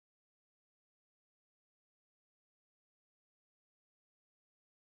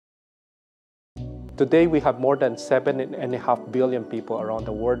Today, we have more than 7.5 billion people around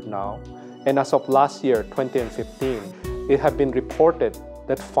the world now. And as of last year, 2015, it has been reported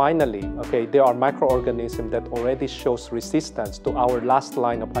that finally, there are microorganisms that already shows resistance to our last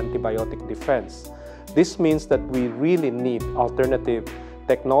line of antibiotic defense. This means that we really need alternative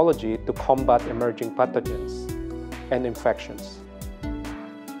technology to combat emerging pathogens and infections.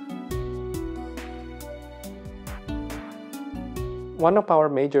 One of our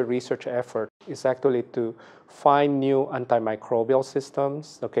major research efforts is actually to find new antimicrobial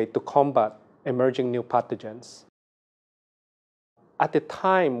systems, to combat emerging new pathogens. At the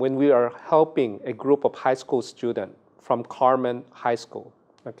time when we are helping a group of high school students from Carmen High School,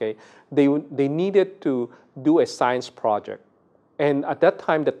 they needed to do a science project. And at that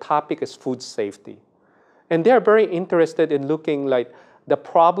time, the topic is food safety. And they are very interested in looking like the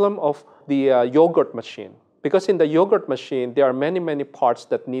problem of the yogurt machine. Because in the yogurt machine, there are many, many parts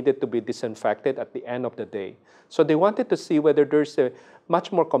that needed to be disinfected at the end of the day. So they wanted to see whether there's a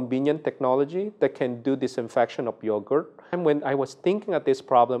much more convenient technology that can do disinfection of yogurt. And when I was thinking of this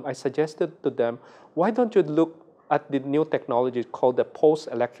problem, I suggested to them, why don't you look at the new technology called the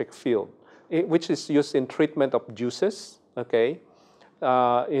pulse-electric field, which is used in treatment of juices,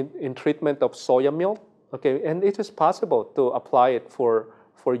 in treatment of soya milk, and it is possible to apply it for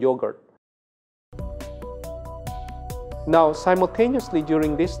yogurt. Now, simultaneously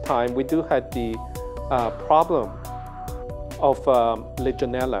during this time, we do have the problem of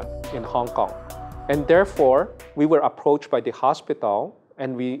Legionella in Hong Kong. And therefore, we were approached by the hospital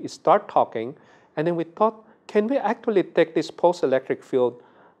and we start talking. And then we thought, can we actually take this pulse-electric field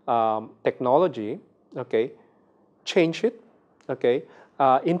technology, change it,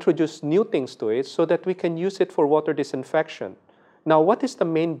 introduce new things to it so that we can use it for water disinfection. Now, what is the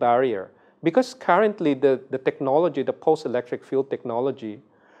main barrier? Because currently the technology, the pulse-electric field technology,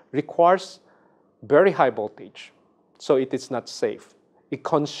 requires very high voltage, so it is not safe. It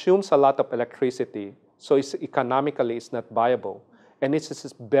consumes a lot of electricity, so economically it's not viable. And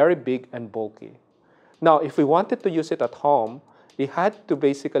it's very big and bulky. Now, if we wanted to use it at home, it had to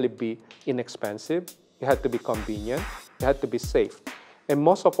basically be inexpensive, it had to be convenient, it had to be safe. And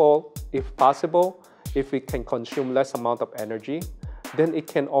most of all, if possible, if it can consume less amount of energy, then it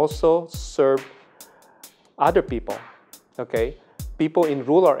can also serve other people, people in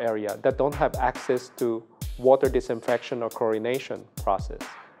rural area that don't have access to water disinfection or chlorination process.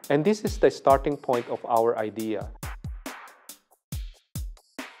 And this is the starting point of our idea.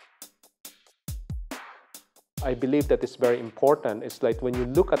 I believe that it's very important. It's like when you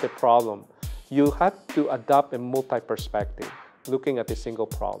look at a problem, you have to adopt a multi-perspective, looking at a single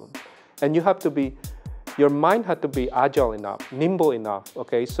problem. And you have to be your mind had to be agile enough, nimble enough,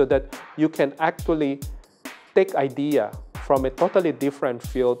 so that you can actually take idea from a totally different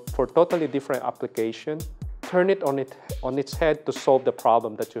field for totally different application, turn it on its head to solve the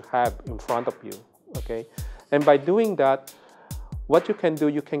problem that you have in front of you, And by doing that, what you can do,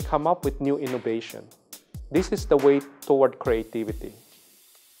 you can come up with new innovation. This is the way toward creativity.